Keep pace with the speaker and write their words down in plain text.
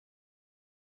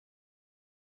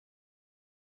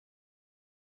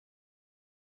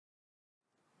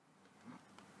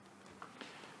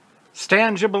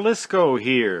Stan Gibilisco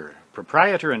here,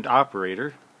 proprietor and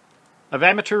operator of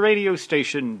amateur radio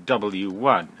station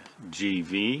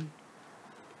W1GV,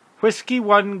 Whiskey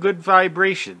 1 Good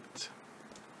Vibrations.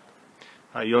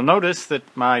 You'll notice that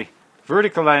my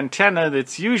vertical antenna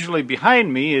that's usually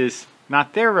behind me is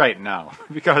not there right now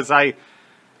because I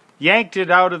yanked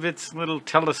it out of its little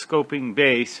telescoping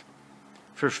base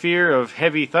for fear of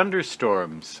heavy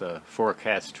thunderstorms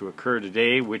forecast to occur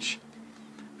today, which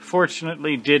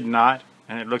fortunately did not,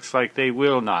 and it looks like they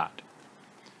will not.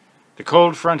 The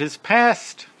cold front has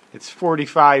passed. It's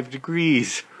 45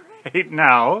 degrees right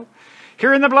now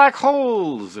here in the black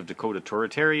holes of Dakota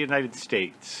Territory, United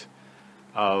States,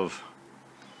 of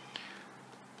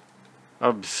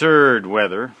absurd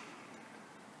weather.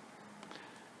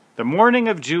 The morning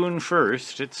of June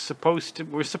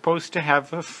 1st, we're supposed to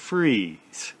have a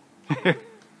freeze.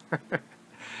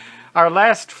 Our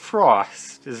last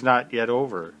frost is not yet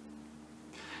over.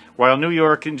 While New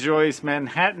York enjoys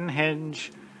Manhattan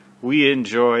Henge, we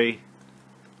enjoy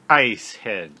Ice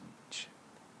Henge.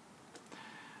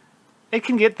 It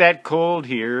can get that cold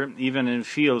here, even in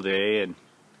field day,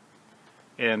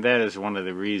 and that is one of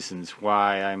the reasons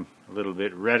why I'm a little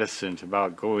bit reticent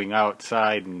about going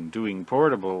outside and doing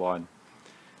portable on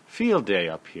field day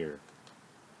up here,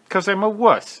 because I'm a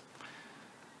wuss.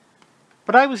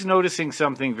 But I was noticing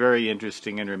something very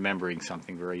interesting and remembering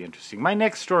something very interesting. My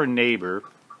next door neighbor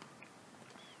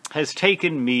has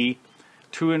taken me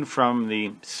to and from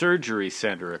the surgery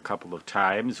center a couple of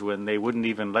times when they wouldn't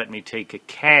even let me take a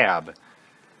cab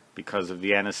because of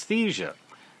the anesthesia.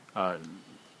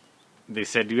 They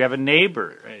said, "Do you have a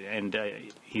neighbor?" And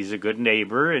he's a good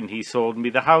neighbor, and he sold me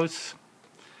the house,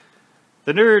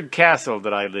 the nerd castle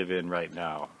that I live in right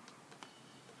now.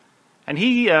 And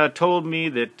he told me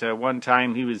that one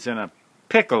time he was in a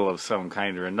pickle of some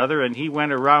kind or another, and he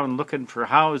went around looking for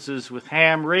houses with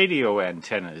ham radio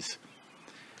antennas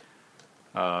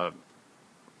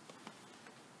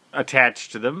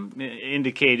attached to them,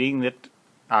 indicating that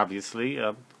obviously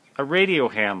a radio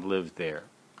ham lived there.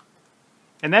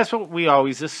 And that's what we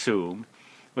always assume.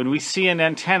 When we see an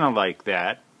antenna like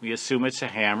that, we assume it's a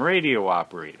ham radio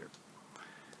operator,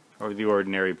 or the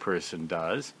ordinary person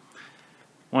does.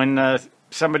 When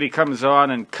somebody comes on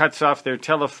and cuts off their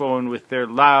telephone with their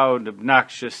loud,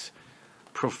 obnoxious,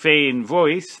 profane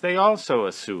voice, they also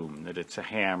assume that it's a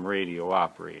ham radio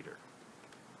operator.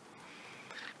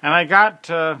 And I got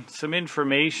some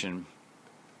information,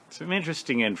 some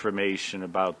interesting information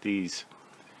about these.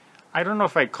 I don't know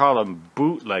if I'd call them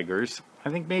bootleggers. I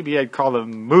think maybe I'd call them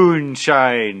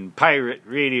moonshine pirate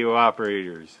radio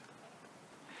operators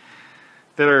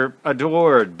that are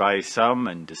adored by some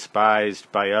and despised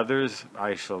by others.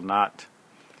 I shall not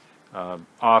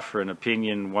offer an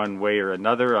opinion one way or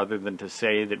another, other than to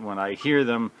say that when I hear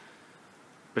them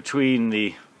between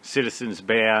the Citizens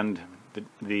Band,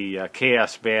 the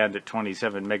Chaos Band at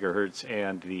 27 megahertz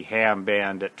and the Ham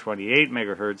Band at 28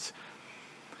 megahertz,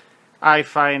 I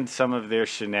find some of their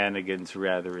shenanigans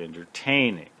rather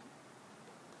entertaining.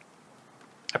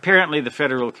 Apparently the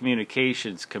Federal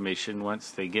Communications Commission,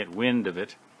 once they get wind of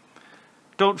it,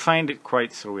 don't find it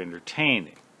quite so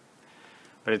entertaining.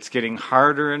 But it's getting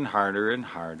harder and harder and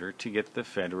harder to get the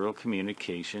Federal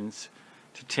Communications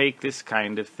to take this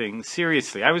kind of thing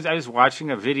seriously. I was watching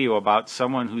a video about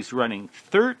someone who's running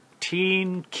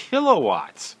 13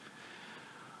 kilowatts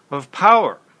of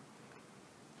power.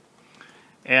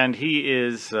 And he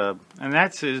is, and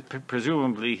that's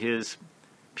presumably his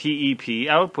PEP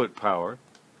output power.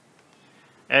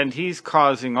 And he's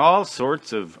causing all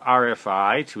sorts of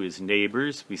RFI to his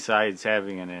neighbors, besides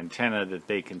having an antenna that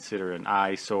they consider an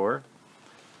eyesore.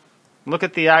 Look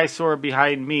at the eyesore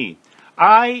behind me.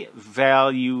 I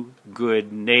value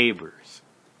good neighbors.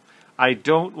 I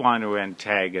don't want to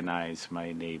antagonize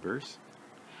my neighbors.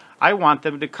 I want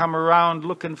them to come around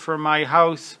looking for my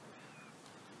house,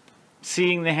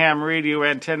 seeing the ham radio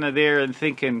antenna there and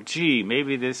thinking, gee,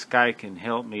 maybe this guy can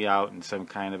help me out in some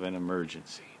kind of an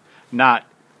emergency. Not,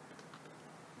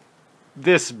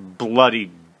 this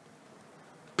bloody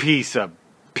piece of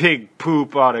pig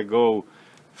poop ought to go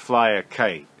fly a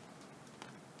kite.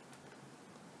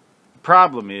 The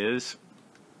problem is,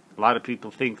 a lot of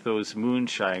people think those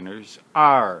moonshiners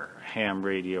are ham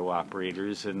radio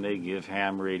operators, and they give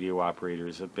ham radio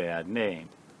operators a bad name.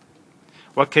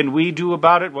 What can we do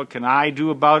about it? What can I do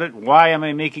about it? Why am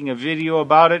I making a video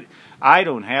about it? I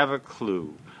don't have a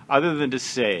clue, other than to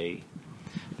say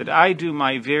that I do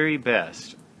my very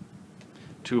best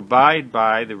to abide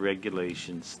by the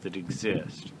regulations that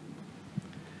exist.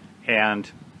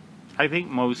 And I think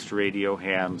most radio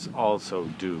hams also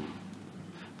do.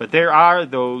 But there are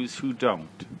those who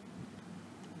don't.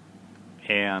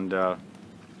 And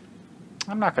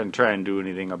I'm not going to try and do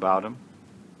anything about them.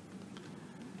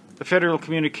 The Federal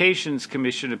Communications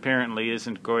Commission apparently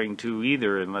isn't going to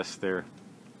either unless they're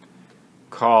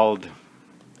called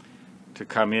to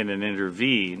come in and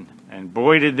intervene. And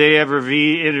boy, did they ever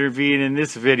intervene in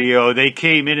this video. They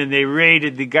came in and they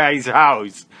raided the guy's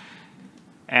house.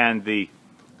 And the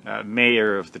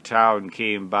mayor of the town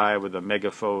came by with a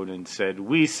megaphone and said,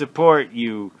 "We support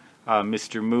you,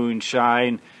 Mr.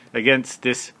 Moonshine, against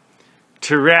this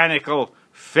tyrannical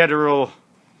federal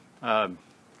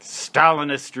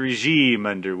Stalinist regime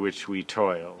under which we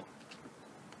toil."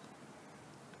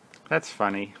 That's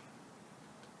funny,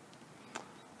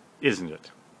 isn't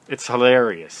it? It's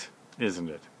hilarious, isn't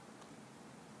it?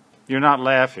 You're not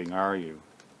laughing, are you?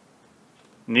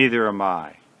 Neither am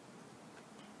I.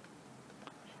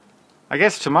 I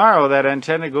guess tomorrow that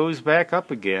antenna goes back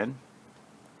up again,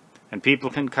 and people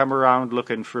can come around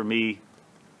looking for me,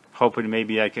 hoping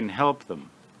maybe I can help them,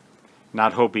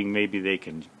 not hoping maybe they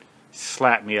can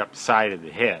slap me upside of the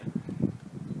head.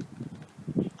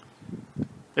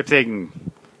 If they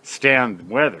can stand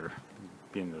the weather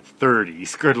in the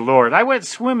 30s, good Lord. I went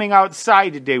swimming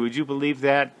outside today, would you believe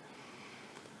that?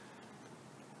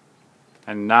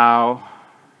 And now,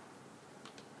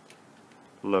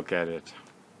 look at it.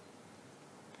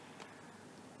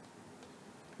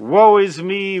 Woe is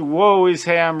me, woe is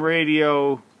ham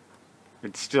radio.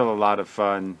 It's still a lot of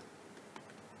fun.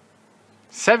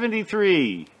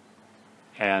 73.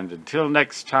 And until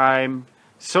next time,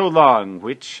 so long,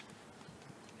 which,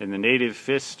 in the native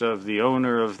fist of the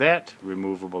owner of that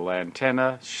removable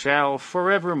antenna, shall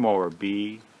forevermore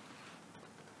be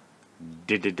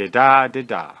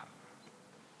da-da-da-da-da-da.